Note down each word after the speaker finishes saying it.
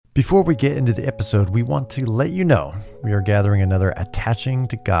Before we get into the episode, we want to let you know we are gathering another Attaching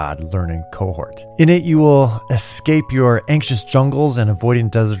to God learning cohort. In it, you will escape your anxious jungles and avoiding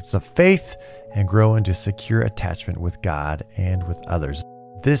deserts of faith and grow into secure attachment with God and with others.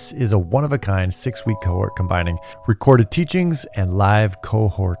 This is a one-of-a-kind 6-week cohort combining recorded teachings and live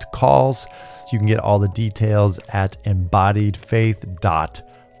cohort calls. So you can get all the details at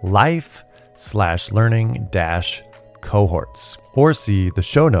embodiedfaith.life/learning-cohorts or see the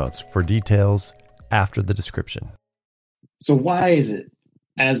show notes for details after the description. So why is it,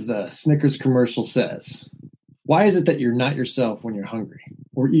 as the Snickers commercial says, why is it that you're not yourself when you're hungry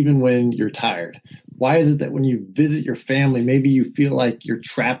or even when you're tired? Why is it that when you visit your family, maybe you feel like you're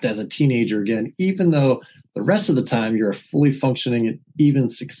trapped as a teenager again, even though the rest of the time you're a fully functioning and even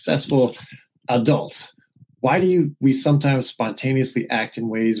successful adult? Why do we sometimes spontaneously act in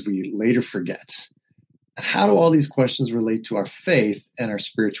ways we later forget? And how do all these questions relate to our faith and our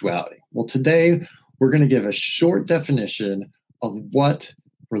spirituality? Well, today we're going to give a short definition of what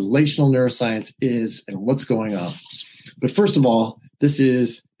relational neuroscience is and what's going on. But first of all, this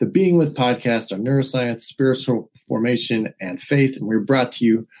is the Being With podcast on neuroscience, spiritual formation, and faith, and we're brought to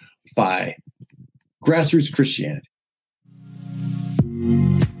you by Grassroots Christianity.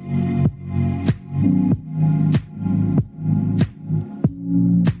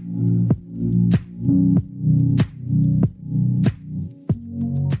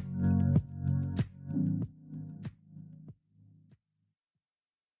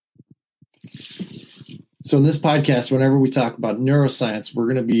 So in this podcast, whenever we talk about neuroscience, we're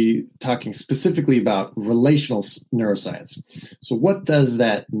going to be talking specifically about relational neuroscience. So what does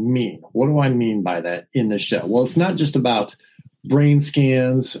that mean? What do I mean by that in the show? Well, it's not just about brain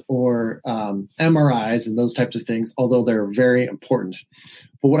scans or MRIs and those types of things, although they're very important.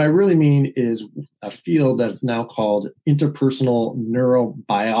 But what I really mean is a field that's now called interpersonal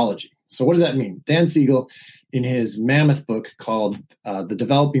neurobiology. So what does that mean? Dan Siegel, in his mammoth book called The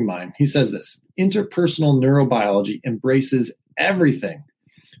Developing Mind, he says this: interpersonal neurobiology embraces everything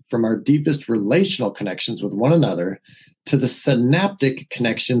from our deepest relational connections with one another to the synaptic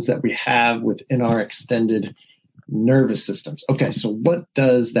connections that we have within our extended nervous systems. Okay, so what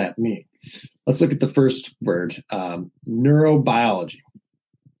does that mean? Let's look at the first word, neurobiology.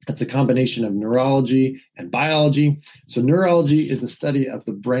 It's a combination of neurology and biology. So neurology is the study of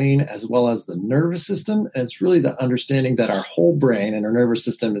the brain as well as the nervous system. And it's really the understanding that our whole brain and our nervous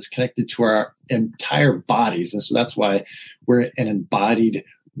system is connected to our entire bodies. And so that's why we're an embodied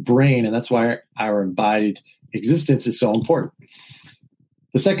brain. And that's why our embodied existence is so important.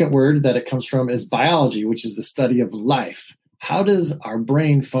 The second word that it comes from is biology, which is the study of life. How does our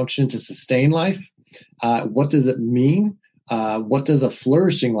brain function to sustain life? What does it mean? What does a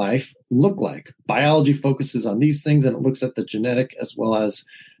flourishing life look like? Biology focuses on these things, and it looks at the genetic as well as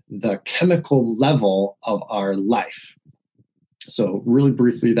the chemical level of our life. So really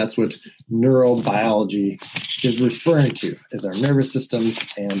briefly, that's what neurobiology is referring to, is our nervous systems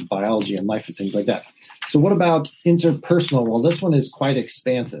and biology and life and things like that. So what about interpersonal? Well, this one is quite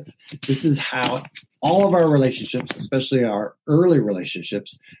expansive. This is how all of our relationships, especially our early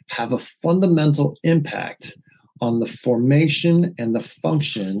relationships, have a fundamental impact on the formation and the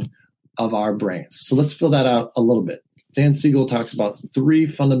function of our brains. So let's fill that out a little bit. Dan Siegel talks about 3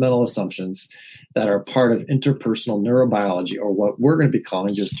 fundamental assumptions that are part of interpersonal neurobiology, or what we're going to be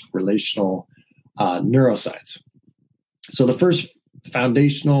calling just relational neuroscience. So the first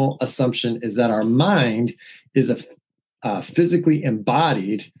foundational assumption is that our mind is a physically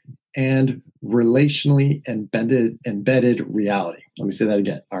embodied and relationally embedded reality. Let me say that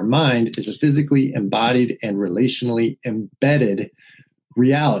again. Our mind is a physically embodied and relationally embedded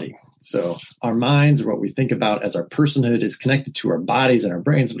reality. So our minds, or what we think about as our personhood, is connected to our bodies and our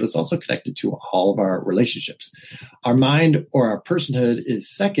brains, but it's also connected to all of our relationships. Our mind, or our personhood, is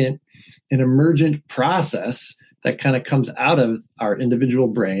second, an emergent process that kind of comes out of our individual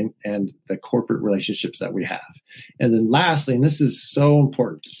brain and the corporate relationships that we have. And then lastly, and this is so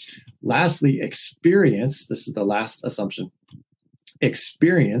important, lastly, experience, this is the last assumption,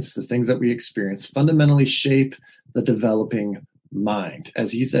 experience, the things that we experience, fundamentally shape the developing mind.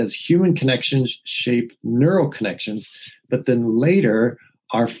 As he says, human connections shape neural connections, but then later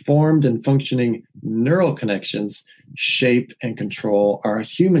our formed and functioning neural connections shape and control our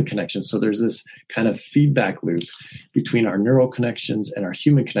human connections. So there's this kind of feedback loop between our neural connections and our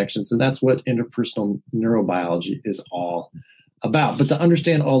human connections. And that's what interpersonal neurobiology is all about. But to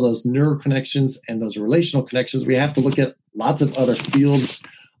understand all those neural connections and those relational connections, we have to look at lots of other fields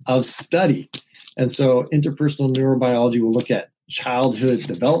of study. And so interpersonal neurobiology will look at childhood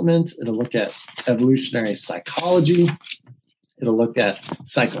development. It'll look at evolutionary psychology. It'll look at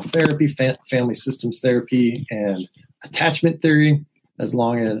psychotherapy, family systems therapy, and attachment theory, as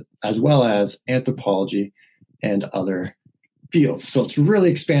well as anthropology and other fields. So it's really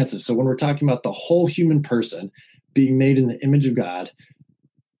expansive. So when we're talking about the whole human person being made in the image of God,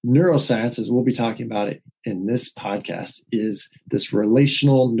 neuroscience, as we'll be talking about it in this podcast, is this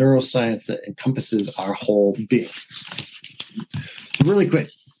relational neuroscience that encompasses our whole being. So really quick,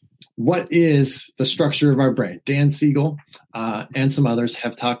 what is the structure of our brain? Dan Siegel and some others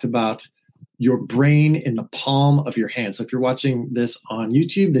have talked about your brain in the palm of your hand. So if you're watching this on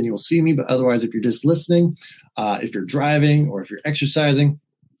YouTube, then you'll see me. But otherwise, if you're just listening, if you're driving or if you're exercising,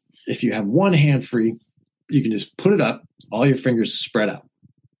 if you have one hand free, you can just put it up, all your fingers spread out.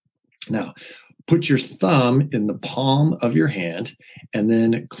 Now, put your thumb in the palm of your hand and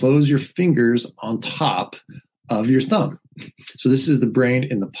then close your fingers on top of your thumb. So this is the brain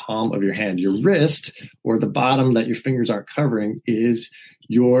in the palm of your hand. Your wrist, or the bottom that your fingers aren't covering, is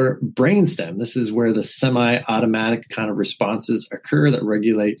your brainstem. This is where the semi-automatic kind of responses occur that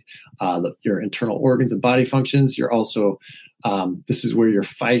regulate your internal organs and body functions. You're also, this is where your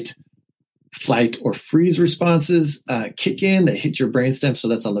fight, flight, or freeze responses kick in. They hit your brainstem, so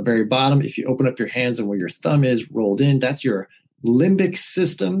that's on the very bottom. If you open up your hands and where your thumb is rolled in, that's your limbic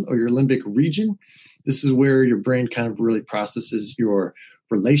system or your limbic region. This is where your brain kind of really processes your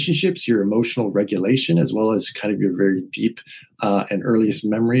relationships, your emotional regulation, as well as kind of your very deep and earliest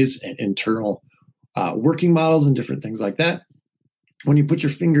memories and internal working models and different things like that. When you put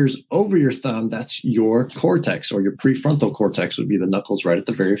your fingers over your thumb, that's your cortex, or your prefrontal cortex would be the knuckles right at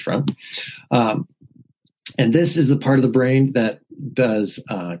the very front. And this is the part of the brain that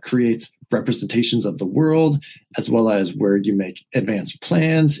creates representations of the world, as well as where you make advanced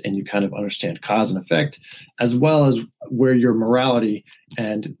plans and you kind of understand cause and effect, as well as where your morality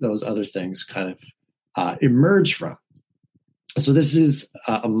and those other things kind of emerge from. So this is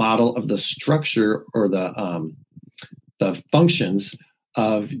a model of the structure or the functions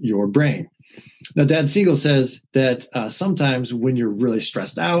of your brain. Now, Dan Siegel says that sometimes when you're really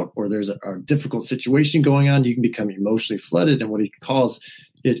stressed out or there's a difficult situation going on, you can become emotionally flooded. And what he calls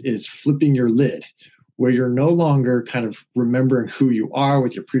it is flipping your lid, where you're no longer kind of remembering who you are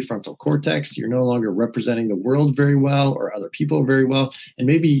with your prefrontal cortex. You're no longer representing the world very well or other people very well. And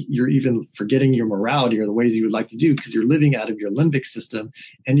maybe you're even forgetting your morality or the ways you would like to do because you're living out of your limbic system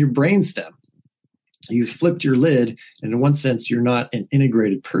and your brainstem. You've flipped your lid, and in one sense, you're not an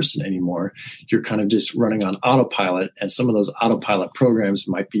integrated person anymore. You're kind of just running on autopilot, and some of those autopilot programs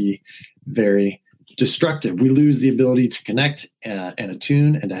might be very destructive. We lose the ability to connect and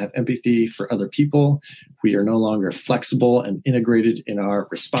attune and to have empathy for other people. We are no longer flexible and integrated in our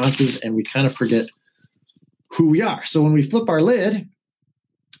responses, and we kind of forget who we are. So when we flip our lid,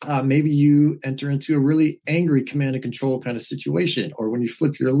 maybe you enter into a really angry command and control kind of situation. Or when you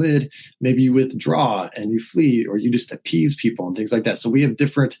flip your lid, maybe you withdraw and you flee, or you just appease people and things like that. So we have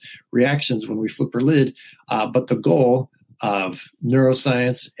different reactions when we flip our lid. But the goal of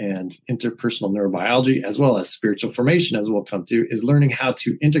neuroscience and interpersonal neurobiology, as well as spiritual formation, as we'll come to, is learning how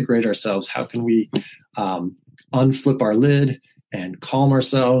to integrate ourselves. How can we unflip our lid and calm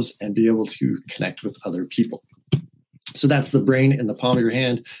ourselves and be able to connect with other people? So that's the brain in the palm of your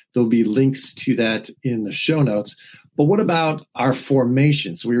hand. There'll be links to that in the show notes. But what about our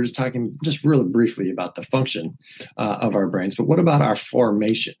formation? So we were just talking just really briefly about the function of our brains. But what about our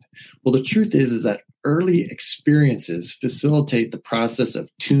formation? Well, the truth is that early experiences facilitate the process of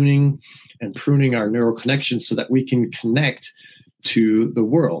tuning and pruning our neural connections so that we can connect to the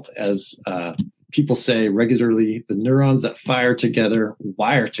world. As people say regularly, the neurons that fire together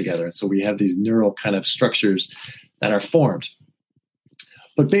wire together. And so we have these neural kind of structures that are formed.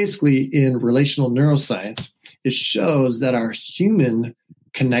 But basically, in relational neuroscience, it shows that our human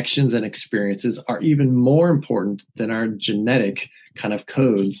connections and experiences are even more important than our genetic kind of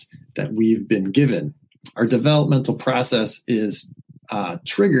codes that we've been given. Our developmental process is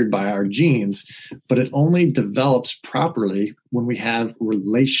triggered by our genes, but it only develops properly when we have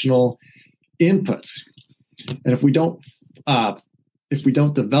relational inputs. And if we don't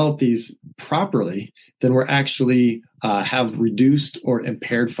develop these properly, then we're actually have reduced or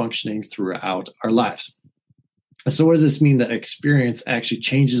impaired functioning throughout our lives. So what does this mean that experience actually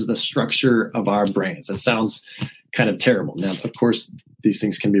changes the structure of our brains? That sounds kind of terrible. Now, of course, these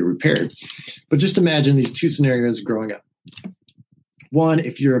things can be repaired. But just imagine these two scenarios growing up. One,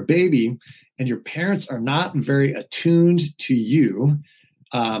 if you're a baby and your parents are not very attuned to you,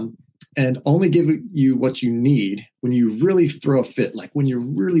 and only give you what you need when you really throw a fit, like when you're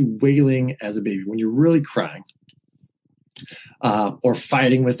really wailing as a baby, when you're really crying, or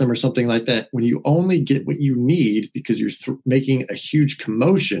fighting with them or something like that, when you only get what you need because you're making a huge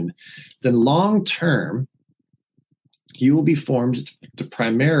commotion, then long term, you will be formed to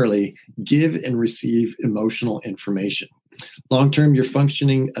primarily give and receive emotional information. Long-term, your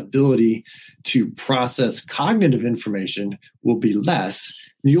functioning ability to process cognitive information will be less.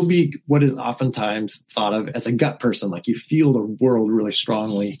 You'll be what is oftentimes thought of as a gut person, like you feel the world really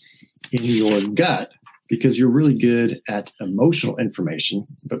strongly in your gut because you're really good at emotional information,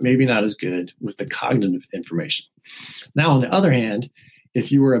 but maybe not as good with the cognitive information. Now, on the other hand,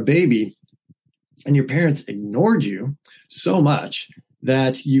 if you were a baby and your parents ignored you so much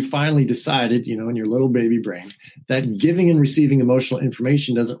that you finally decided, in your little baby brain, that giving and receiving emotional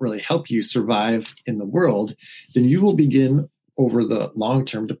information doesn't really help you survive in the world, then you will begin over the long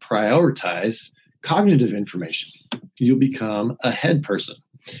term to prioritize cognitive information. You'll become a head person,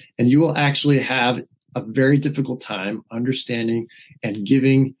 and you will actually have a very difficult time understanding and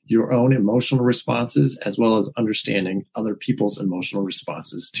giving your own emotional responses as well as understanding other people's emotional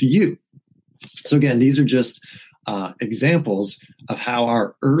responses to you. So again, these are just examples of how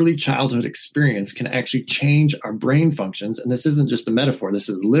our early childhood experience can actually change our brain functions. And this isn't just a metaphor. This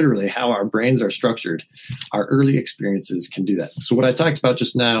is literally how our brains are structured. Our early experiences can do that. So what I talked about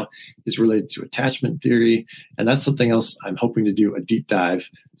just now is related to attachment theory. And that's something else I'm hoping to do a deep dive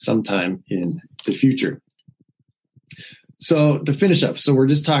sometime in the future. So to finish up, we're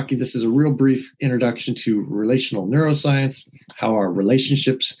just talking, this is a real brief introduction to relational neuroscience, how our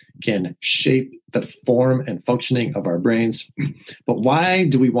relationships can shape the form and functioning of our brains. But why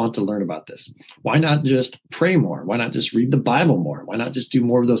do we want to learn about this? Why not just pray more? Why not just read the Bible more? Why not just do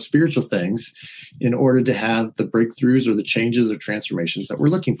more of those spiritual things in order to have the breakthroughs or the changes or transformations that we're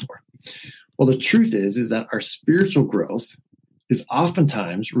looking for? Well, the truth is that our spiritual growth is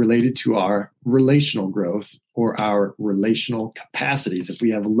oftentimes related to our relational growth or our relational capacities. If we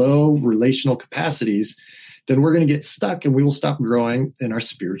have low relational capacities, then we're going to get stuck and we will stop growing in our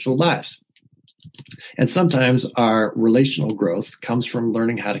spiritual lives. And sometimes our relational growth comes from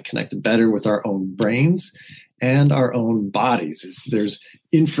learning how to connect better with our own brains and our own bodies. There's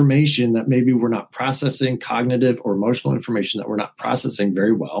information that maybe we're not processing, cognitive or emotional information that we're not processing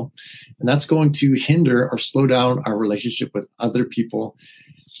very well. And that's going to hinder or slow down our relationship with other people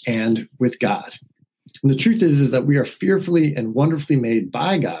and with God. And the truth is that we are fearfully and wonderfully made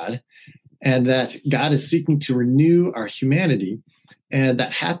by God, and that God is seeking to renew our humanity. And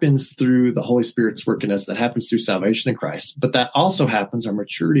that happens through the Holy Spirit's work in us. That happens through salvation in Christ. But that also happens, our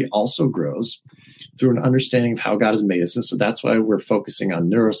maturity also grows through an understanding of how God has made us. And so that's why we're focusing on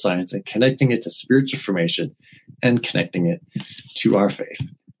neuroscience and connecting it to spiritual information and connecting it to our faith.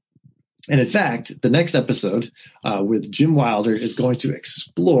 And in fact, the next episode with Jim Wilder is going to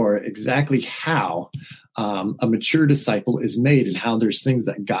explore exactly how a mature disciple is made and how there's things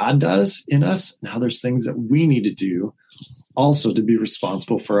that God does in us and how there's things that we need to do also to be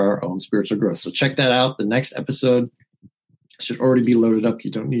responsible for our own spiritual growth. So check that out. The next episode should already be loaded up.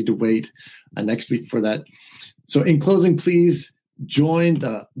 You don't need to wait next week for that. So in closing, please join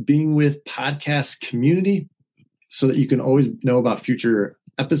the Being With podcast community so that you can always know about future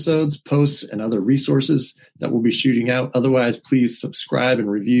episodes, posts, and other resources that we'll be shooting out. Otherwise, please subscribe and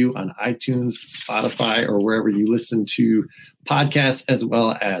review on iTunes, Spotify, or wherever you listen to podcasts, as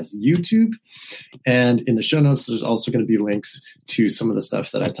well as YouTube. And in the show notes, there's also going to be links to some of the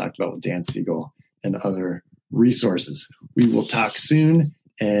stuff that I talked about with Dan Siegel and other resources. We will talk soon,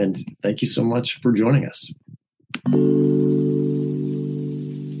 and thank you so much for joining us.